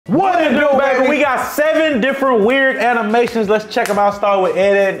What it do, baby? We got 7 different weird animations. Let's check them out. Start with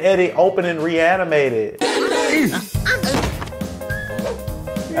Ed and Eddie opening reanimated. Hey.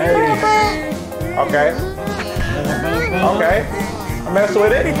 Okay. Okay. I mess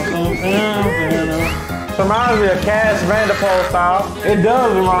with it. Reminds me of Cass Vanderpool style. It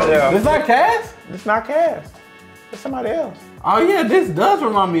does remind me. Yeah. It's not Cass? It's not Cass. It's somebody else. Oh yeah, this does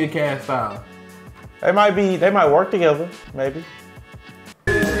remind me of Cass style. They might work together, maybe.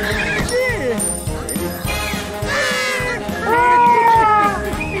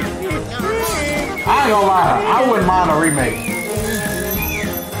 I ain't gonna lie, I wouldn't mind a remake.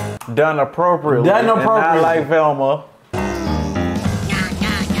 Done appropriately. Done appropriately. And not like Velma.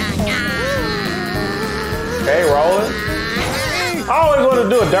 Okay, rolling. I always want to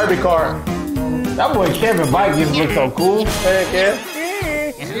do a derby car. That boy Kevin bike just looks so cool. Heck yeah.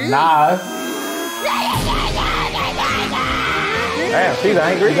 Nice. Damn, she's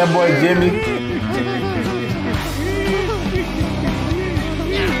angry. That boy Jimmy.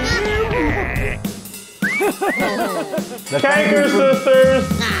 The Kanker sisters.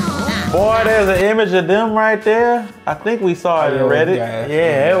 Boy, there's an image of them right there. I think we saw it in Reddit.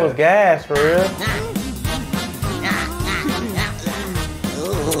 Yeah, it was gas for real.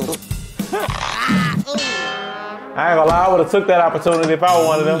 I ain't gonna lie, I would've took that opportunity if I was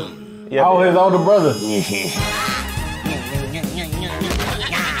one of them. Yep. Oh, his older brother.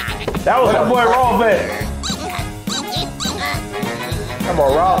 That was that boy Rolf at? That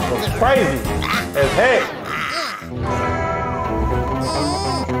boy Rolf was crazy as heck.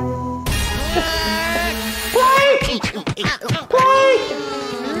 Play!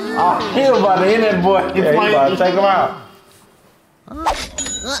 Oh, he was about to end that boy. Yeah, he about to take him out.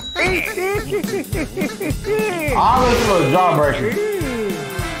 Obviously, it was jawbreaker.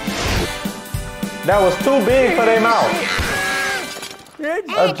 That was too big for their mouth. A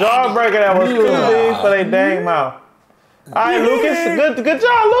jawbreaker that was too big for their dang mouth. All right, Lucas. Good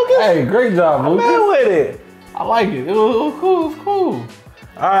job, Lucas. Hey, great job, Lucas. I'm with it. I like it. It was cool. It was cool.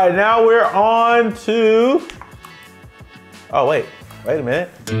 All right, now we're on to. Oh wait a minute.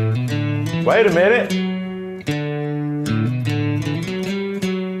 Wait a minute.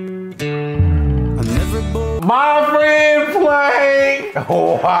 My friend Plank.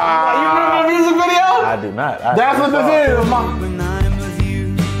 Wow. You remember the music video? I do not. That's what this is. When I'm with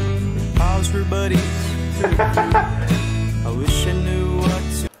you, pause for buddies. I wish I knew what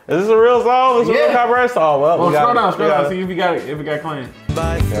to. Is this a real song? Is this a real copyright song? Well, scroll down, see if you got it. If it got claimed.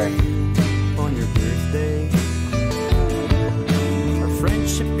 By three on your birthday. Our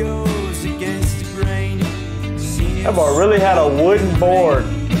friendship goes against the grain. That boy really had a wooden board,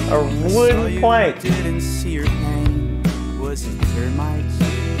 a wooden plank. Didn't see your pain. Was it termites?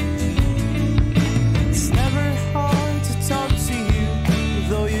 It's never hard to talk to you,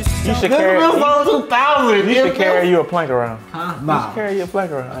 though you should carry. This was on 2000. You should carry you a plank around. Huh? Nah. You should carry you a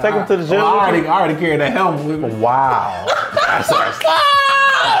plank around. Take him to the gym. I already carried that helmet with me. Wow. That's a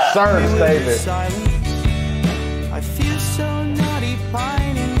absurd statement. I feel so naughty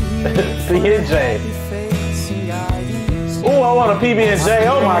pining you. PB&J. Ooh, I want a PB&J.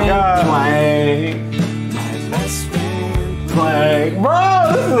 Oh my God. Plank.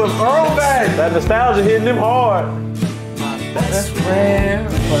 Bro, this is a throwback. That nostalgia hitting him hard. Best friend.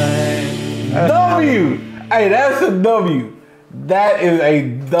 Plank. W. Hey, that's a W. That is a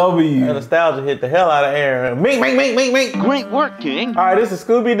W. That nostalgia hit the hell out of Aaron. Mink, mink, mink, mink, mink. Great work, King. All right, this is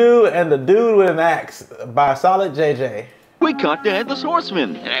Scooby-Doo and the Dude with an Axe by Solid JJ. We caught the Headless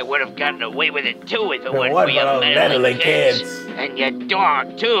Horseman. And I would have gotten away with it too if it What weren't for your about meddling meddling kids. kids? And your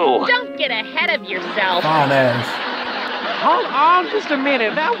dog too. Don't get ahead of yourself. Fine ass. Hold on just a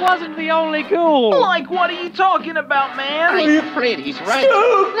minute. That wasn't the only goal. Like, what are you talking about, man? I'm afraid he's right.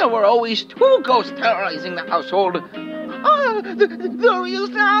 There were always 2 ghosts terrorizing the household. There he is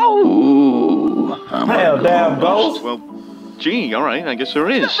now. Ooh. Hell, damn ghost. Well, gee, all right. I guess there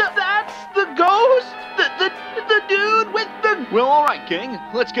is. That's the ghost? The dude with the... Well, all right, King.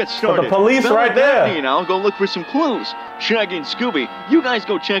 Let's get started. the police Bella right there. and I'll go look for some clues. Shaggy and Scooby, you guys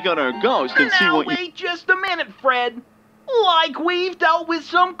go check out our ghost and see Now, what you... wait just a minute, Fred. Like we've dealt with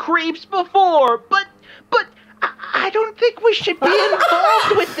some creeps before, but I don't think we should be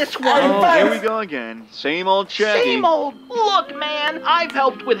involved with this one. Oh, here we go again. Same old Shaggy. Same old. Look, man, I've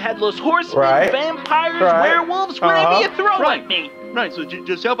helped with Headless Horsemen, Right. vampires, Right. werewolves, whatever you throw Right. at me. Right, so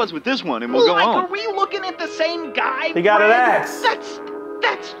just help us with this one and we'll go Like, on. are we looking at the same guy? He got an Fred? axe.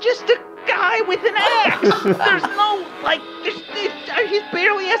 That's just a guy. guy with an axe. There's no, like, he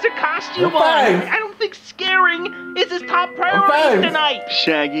barely has a costume on. I don't think scaring is his top priority tonight.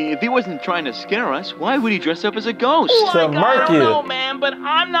 Shaggy, if he wasn't trying to scare us, why would he dress up as a ghost? Like, I don't know, man, but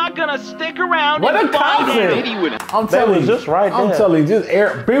I'm not gonna stick around and find him. I'm telling you, just right there. I'm telling you, just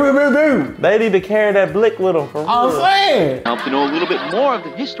air. Boo. They need to carry that blick with them for real. I'm saying. Help to know a little bit more of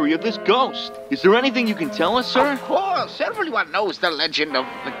the history of this ghost. Is there anything you can tell us, sir? Of course, everyone knows the legend of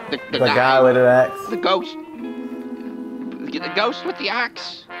the guy with an axe. The ghost. The ghost with the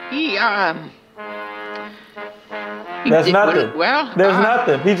axe. There's nothing. There's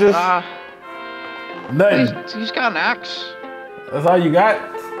nothing. He just nothing. He's got an axe. That's all you got?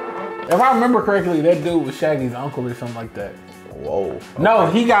 If I remember correctly, that dude was Shaggy's uncle or something like that. Whoa. Okay. No,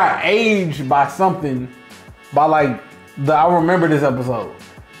 he got aged by something. By like I remember this episode.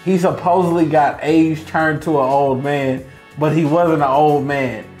 He supposedly got aged, turned to an old man, but he wasn't an old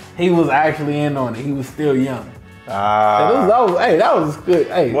man. He was actually in on it. He was still young. That was good.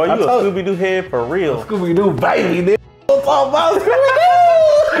 Hey, boy, you a Scooby-Doo head for real. Scooby-Doo baby, nigga. What's all about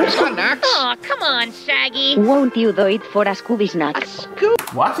Scooby-Doo? Oh, come on, Shaggy. Won't you do it for a Scooby snack?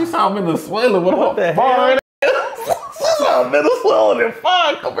 Why she saw him in the swelling with what the bar? hell? Middle swelling and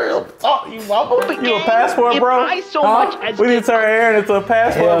fine. Come here, talk to you, mama. You a passport, bro? I so much as we need to turn Aaron into a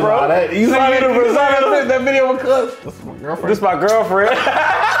passport, bro. You saw that video with Cuz? This is my girlfriend.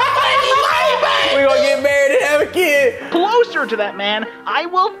 We gonna get married and have a kid. Closer to that man, I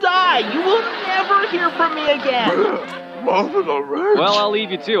will die. You will never hear from me again. Well, I'll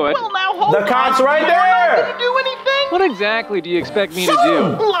leave you to it. Well, now hold on. The cop's right You're there. not gonna do anything? What exactly do you expect me to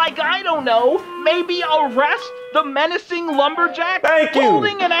do? Like, I don't know. Maybe arrest the menacing lumberjack Thank you.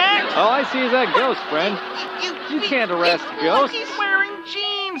 holding an axe? All I see is that ghost, friend. You can't arrest a ghost. He's wearing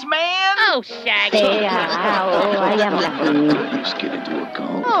jeans, man. Oh, Shaggy. I am laughing. Just get into a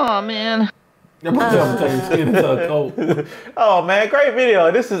ghost. Oh, man. Oh man, great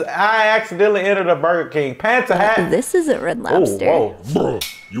video. This is I accidentally entered a Burger King. Pants a hat. This isn't Red Lobster. Whoa. Bro,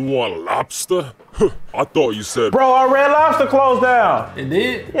 you want lobster? I thought you said. Bro, our Red Lobster closed down. It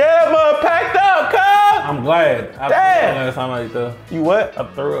did? Yeah, but packed up, cuz. I'm glad. I last time I ate the. You what? I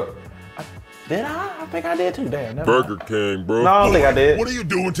threw up. Did I? I think I did too. Damn. Burger King, bro. No, I don't think I did. What are you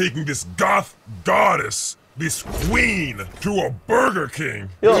doing taking this goth goddess, this queen, to a Burger King?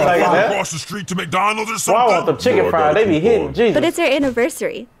 You don't like that? Across the street to McDonald's or something? Well, I want them chicken fried. They be hitting Jesus. But it's our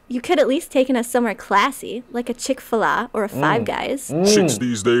anniversary. You could at least taken us somewhere classy, like a Chick-fil-A or a Five Guys. Chicks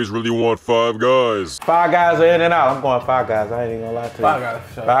these days really want Five Guys. Five Guys are in and out. I'm going Five Guys. I ain't even gonna lie to you. Five Guys.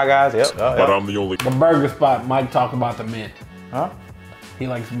 Sure. Five Guys, yep. But I'm the only. The burger spot, Mike talked about the mint. Huh? He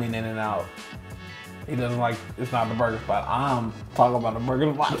likes mint in and out. He doesn't like, it's not the burger spot. I'm talking about the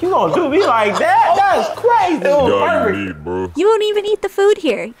burger spot. You gonna do me like that? That's crazy. God, you need, bro. You won't even eat the food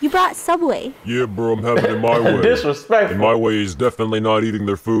here. You brought Subway. Yeah, bro, I'm having it my way. Disrespectful. And my way is definitely not eating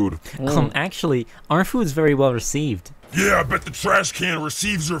their food. Actually, our food's very well received. Yeah, I bet the trash can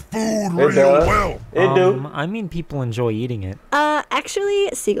receives your food real well. It do. I mean, people enjoy eating it. Actually,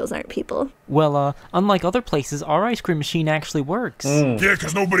 seagulls aren't people. Well, unlike other places, our ice cream machine actually works. Yeah,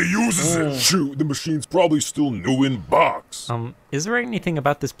 because nobody uses it. Shoot, the machine's probably still new in box. Is there anything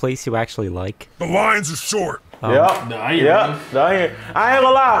about this place you actually like? The lines are short. I ain't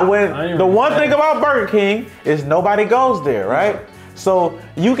gonna lie. The one thing about Burger King is nobody goes there, right? So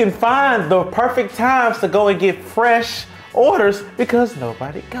you can find the perfect times to go and get fresh orders because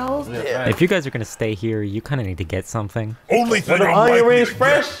nobody goes there. If you guys are gonna stay here, you kind of need to get something. Only thing I'm likely to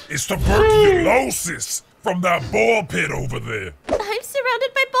get is tuberculosis from that ball pit over there. I'm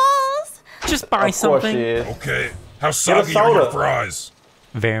surrounded by balls. Just buy something. Okay. How soggy are your fries?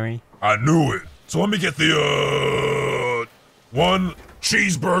 Very. I knew it. So let me get the one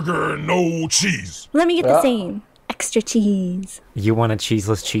cheeseburger, no cheese. Let me get the same. Extra cheese. You want a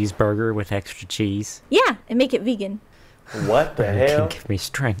cheeseless cheeseburger with extra cheese? Yeah, and make it vegan. What the hell? Can give me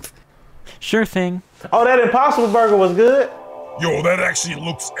strength. Sure thing. Oh, that Impossible Burger was good. Yo, that actually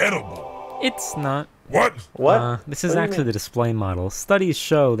looks edible. It's not. What? This is actually the display model. Studies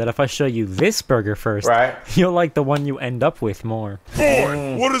show that if I show you this burger first, right, you'll like the one you end up with more.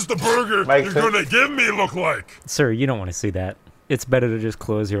 Boy, what does the burger you're gonna give me look like? Sir, you don't want to see that. It's better to just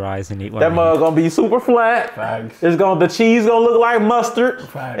close your eyes and eat one. That mug gonna be super flat. It's the cheese gonna look like mustard.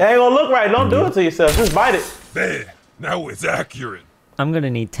 It ain't gonna look right. Don't do it to yourself. Just bite it. There, now it's accurate. I'm gonna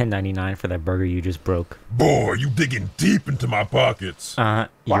need $10.99 for that burger you just broke. Boy, you digging deep into my pockets.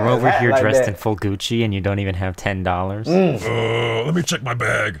 You're over here dressed in full Gucci and you don't even have $10. Let me check my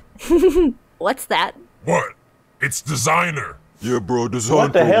bag. What's that? What? It's designer. Yeah, bro, design.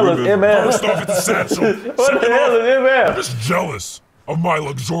 What the hell is ML? First off, it's a satchel. What the hell is ML? I'm just jealous. of my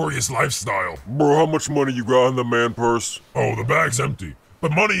luxurious lifestyle. Bro, how much money you got in the man purse? Oh, the bag's empty.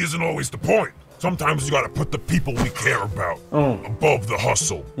 But money isn't always the point. Sometimes you gotta put the people we care about above the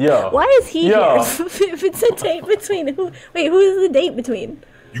hustle. Yeah. Why is he here? If it's a date between who? Wait, who is the date between?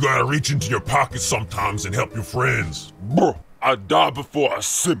 You gotta reach into your pockets sometimes and help your friends. Bro, I die before I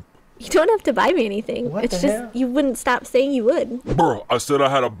simp. You don't have to buy me anything. It's just hell? you wouldn't stop saying you would. Bro, I said I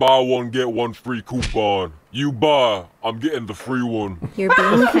had a buy one, get one free coupon. You buy, I'm getting the free one. You're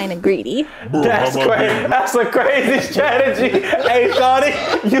being kind of greedy. Bro, That's how am I crazy. being- That's a crazy strategy. Hey,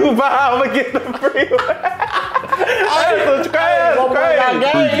 shawty, you buy, I'ma get the free one. That's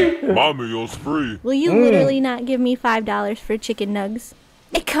crazy. My meal's free. Will you literally not give me $5 for chicken nugs?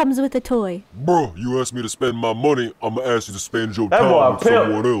 It comes with a toy. Bro, you asked me to spend my money, I'ma ask you to spend your That time boy a with pimp.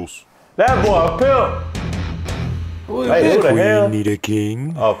 someone else. That boy a pimp. Hey, who the hell? Need a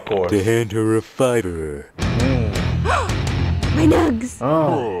king? Of course. To hand her a $5. My nugs.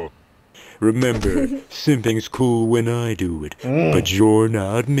 Bro. Remember, simping's cool when I do it, but you're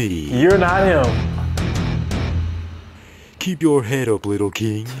not me. You're not him. Keep your head up, little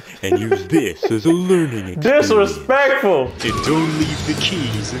king, and use this as a learning experience. Disrespectful. And don't leave the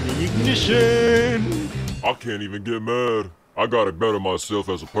keys in the ignition. I can't even get mad. I gotta better myself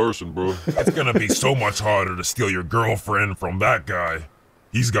as a person, bro. It's gonna be so much harder to steal your girlfriend from that guy.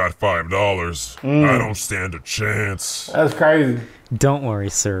 He's got $5. I don't stand a chance. That's crazy. Don't worry,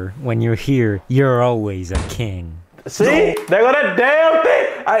 sir. When you're here, you're always a king. See? There go that damn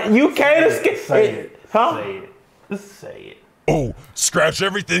thing. You can't escape. Say it. Huh? Say it. Just say it. Oh, scratch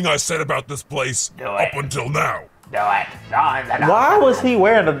everything I said about this place up until now. Do it. Why was he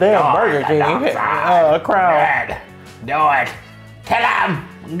wearing a damn Burger King crown? Do it. Kill him.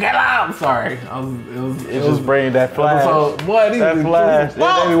 Kill him. Sorry. It's just bringing that flash. Episode, what? That flash.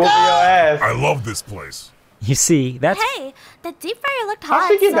 That baby whooping your ass. I love this place. You see, that's... Hey, the deep fryer looked How'd hot,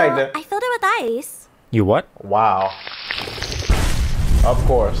 she get so back there? I filled it with ice. You what? Wow. Of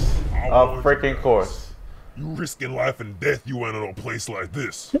course. Of freaking course. You risking life and death you went in a place like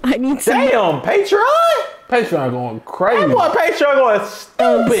this. I need some. Damn, Patreon? Patreon going crazy. That boy Patreon going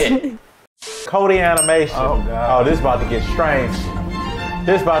stupid. Cody animation. Oh, God. Oh, this about to get strange.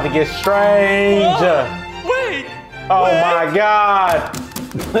 This about to get strange. Wait! Oh my God.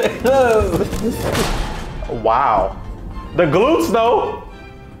 Wow. The glutes though.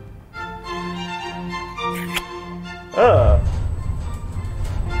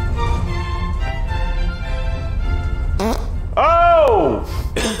 Oh!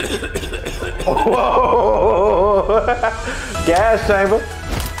 Whoa! Gas chamber.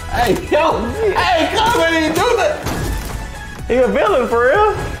 Hey, yo! Hey, come on, he do that! He a villain for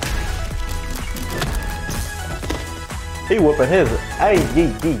real. He whooping his. Hey,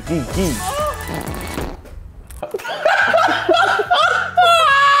 yee.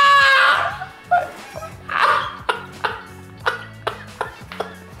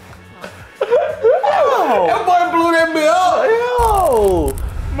 That boy blew that bit up. Yo!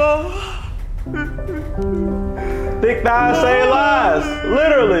 Thick thighs say lies.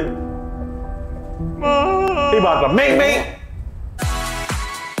 Literally. He about to make me.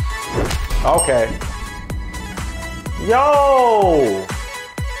 Okay. Yo!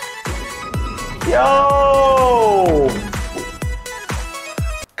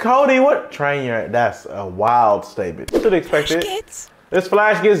 Cody, what? Train your. That's a wild statement. Should expect it. This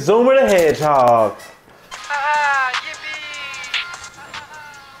Flash gets Zoomer the Hedgehog.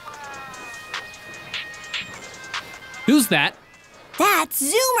 Who's that?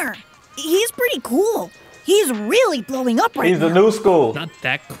 That's Zoomer. He's pretty cool. He's really blowing up right He's now. the new school. Not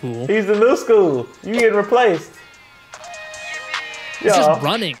that cool. He's the new school. You getting replaced. He's just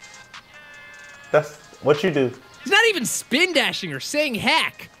running. That's what you do. He's not even spin dashing or saying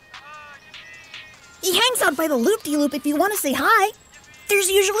heck. He hangs out by the loop-de-loop if you want to say hi. There's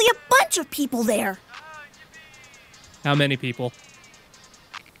usually a bunch of people there. How many people?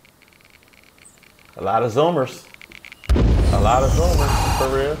 A lot of Zoomers. A lot of Zoomers, for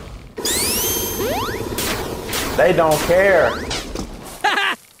real. They don't care.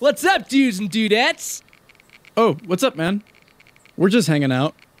 What's up, dudes and dudettes? Oh, what's up, man? We're just hanging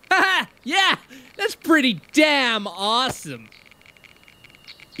out. Yeah, that's pretty damn awesome.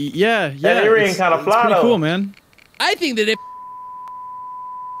 Yeah. That earring kind of fly pretty though. cool, man. I think that it.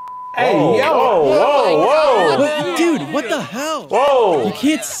 Hey, whoa. Dude, what the hell? Whoa. You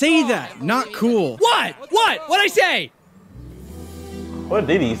can't say that. Not cool. What? What'd I say? What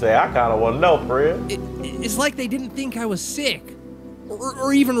did he say? I kind of want to know, for real. It's like they didn't think I was sick.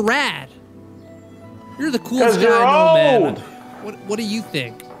 Or even rad. You're the coolest 'Cause guy you're I know, man. old. What do you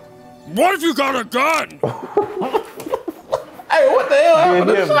think? What if you got a gun? Hey, what the hell happened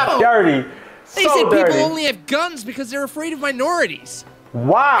Did to him Shadow? dirty. They So said dirty. people only have guns because they're afraid of minorities.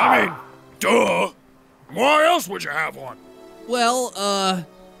 Wow. Duh. Why else would you have one? Well,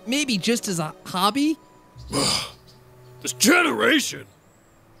 maybe just as a hobby? This generation.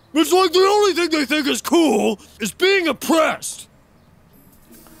 It's like the only thing they think is cool is being oppressed.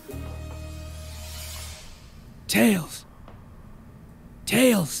 Tails.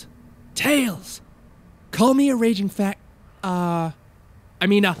 Tails. Tails. Call me a raging a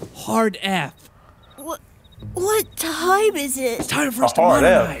hard F. What time is it? It's time for us A to hard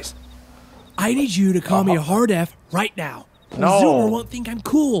F. modernize. I need you to call me a hard F right now. No. Zoomer won't think I'm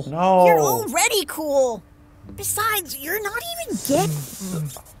cool. No. You're already cool. Besides, you're not even gay.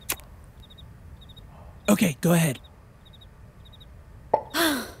 Okay, go ahead.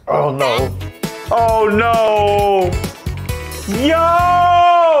 Oh no. Oh no.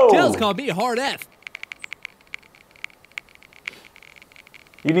 Yo! Tails called me a hard F.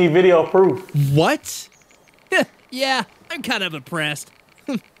 You need video proof. What? Yeah, I'm kind of impressed.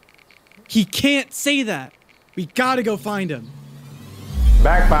 He can't say that. We gotta go find him.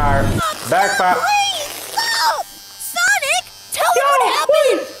 Backfire. Backfire. Please, stop! Sonic, tell me what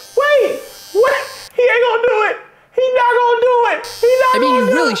happened! Wait. He ain't gonna do it. He not gonna do it. I mean, you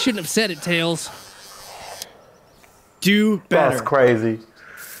really shouldn't have said it, Tails. Do better. That's crazy.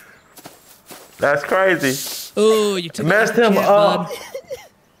 That's crazy. Oh, you took Messed it him cat, up. bud.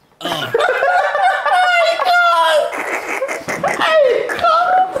 Oh.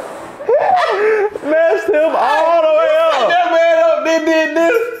 Messed him all the way up. That man up did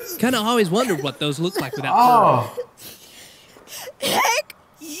this. Kind of always wondered what those look like without Oh. Heck,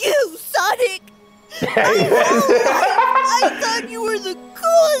 you, Sonic! I thought you were the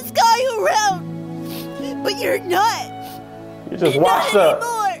coolest guy around, but you're not. You just Not washed up.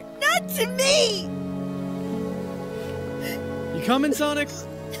 anymore. Not to me. You coming, Sonic?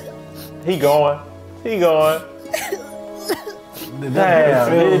 He going.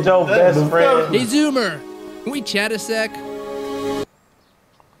 Damn, did your best friend. Hey, Zoomer, can we chat a sec?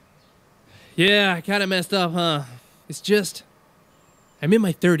 Yeah, I kind of messed up, huh? It's just, I'm in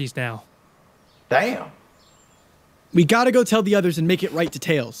my 30s now. Damn. We gotta go tell the others and make it right to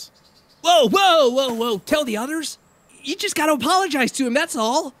Tails. Whoa. Tell the others? You just gotta apologize to him, that's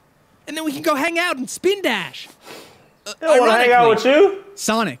all. And then we can go hang out and spin dash. They don't want to hang out with you?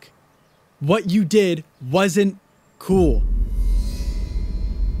 Sonic, what you did wasn't cool.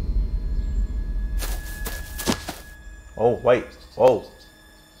 Oh, wait. Whoa.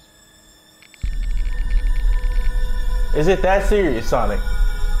 Is it that serious, Sonic?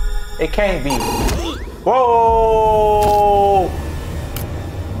 It can't be. Whoa!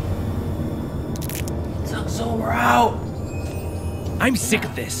 Zoomer out. I'm sick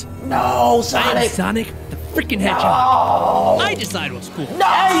of this. No, Sonic. I'm Sonic the freaking Hedgehog. No. I decide what's cool. No,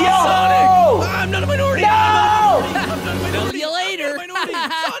 hey, yo! Sonic. I'm not a minority. No! I'm not a minority. See you later.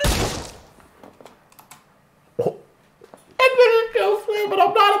 That nigga still slim, but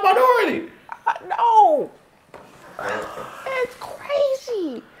I'm not a minority. No. It's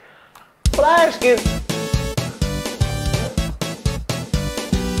crazy. Flash is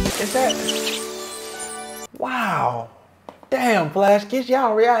that? Wow. Damn, Flash Kids,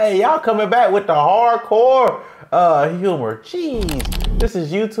 y'all coming back with the hardcore humor. Jeez. This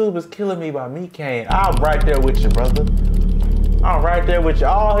is YouTube is Killing Me by Me Kane. I'm right there with you, brother. I'm right there with you.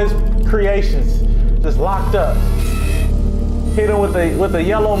 All his creations just locked up. Hit him with the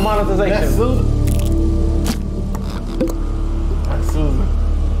yellow monetization. That's Susan.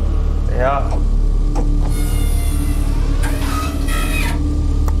 Yeah.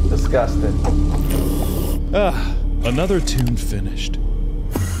 Disgusting. Another tune finished.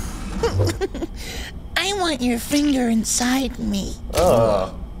 I want your finger inside me.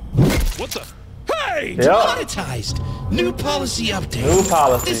 What the? Hey! Yep. Demonetized. New policy update. New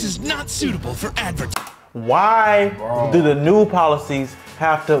policy. This is not suitable for advertising. Why do the new policies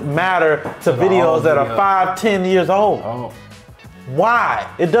have to matter to videos that are 5-10 years old? Why?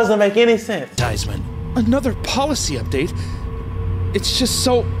 It doesn't make any sense. Advertisement. Another policy update? It's just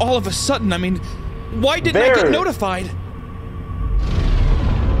so all of a sudden. I mean, why didn't I get notified?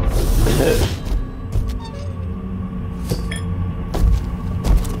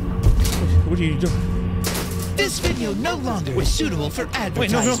 What are you doing? This video no longer is suitable for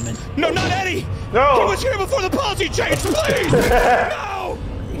advertisement. No, not Eddie! No! He was here before the policy changed, please! No!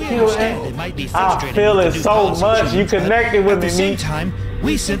 We understand it might be frustrating. I feel with it the new so policy much. change, You but connected with at me, the same Meek. time,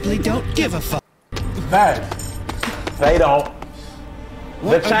 we simply don't give a fuck. They don't.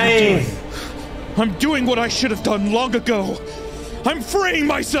 What The are you chains. doing? I'm doing what I should have done long ago. I'm freeing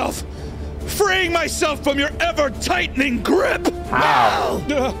myself. freeing myself from your ever-tightening grip. How?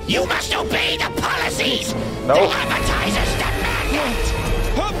 You must obey the policies. Nope. The advertisers demand it.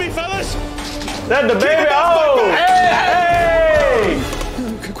 Help me, fellas. That's the baby. Oh! Hey!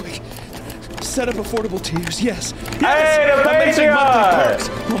 Quick. Set up affordable tiers, yes. Hey, the amazing monthly Patreon! perks.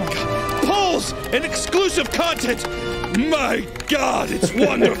 Oh my God. Polls and exclusive content. My God, it's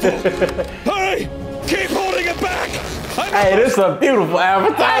wonderful. Hurry! Keep holding it back! Hey, this is a beautiful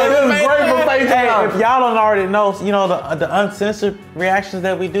advertisement. This is great for Patreon. Hey, if y'all don't already know, you know, the uncensored reactions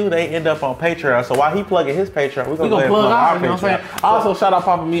that we do, they end up on Patreon. So while he plugging his Patreon, we're gonna plug our ours, you know what I'm Patreon. saying? Also, shout out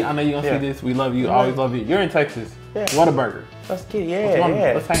Papa Me. I know you're gonna Yeah. see this. We love you. Always love you. You're in Texas. Yeah. Whataburger. Let's get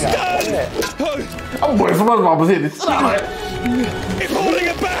yeah. Let's hang out. Yeah. I'm boy, SpongeBob was hitting this. Keep holding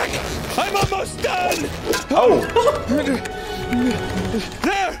it back! I'm almost done! Oh!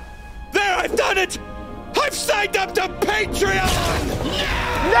 There, I've done it! I've signed up to Patreon!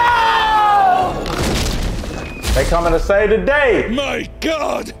 No! They coming to save the day! My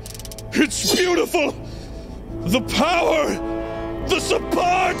God! It's beautiful! The power! The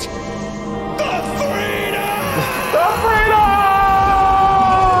support! The freedom! The freedom!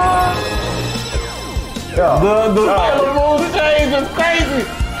 The Sailor Moon change is crazy!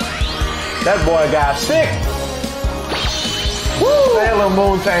 That boy got sick! Woo! Sailor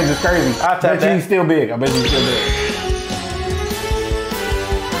Moon change is crazy. I bet you he's still big. I bet he's still big.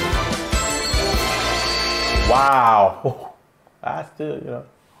 Wow. I still, you know.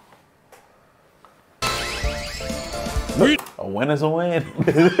 A win is a win.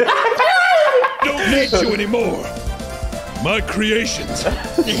 Don't need you anymore. My creations,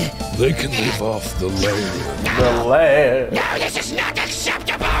 they can live off the land. The land. No, this is not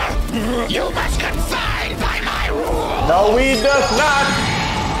acceptable. You must confine by my rules. No, he does not.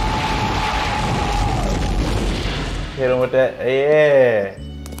 Hit him with that. Yeah.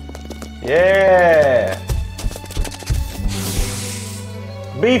 Yeah.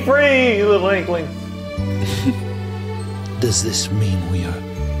 Be free, you little inkling. Does this mean we are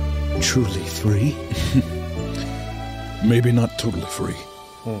truly free? Maybe not totally free,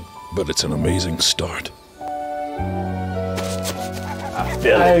 but it's an amazing start.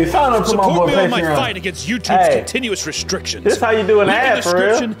 Hey, sign up to my boy Support me on my Patreon. fight against YouTube's continuous restrictions. This how you do an Link in ad the for real.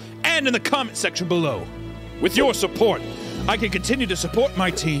 description and in the comment section below. With your support, I can continue to support my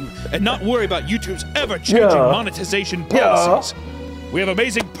team and not worry about YouTube's ever-changing monetization policies. We have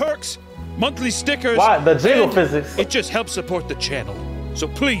amazing perks, monthly stickers. Why? The jingle and physics. It just helps support the channel. So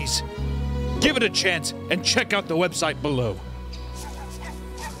please, give it a chance and check out the website below.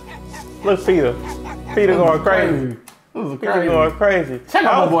 Look, Peter. Peter going crazy. Peter going crazy. Check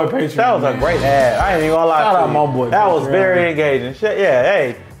out my boy Patreon. That was a great ad. I ain't even gonna lie Shout to out you. my boy That was Patreon. very engaging. Yeah,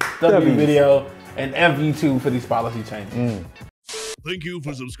 hey. W video and F YouTube for these policy changes. Thank you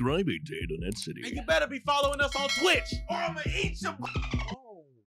for subscribing to InternetCity. And you better be following us on Twitch, or I'm gonna eat some.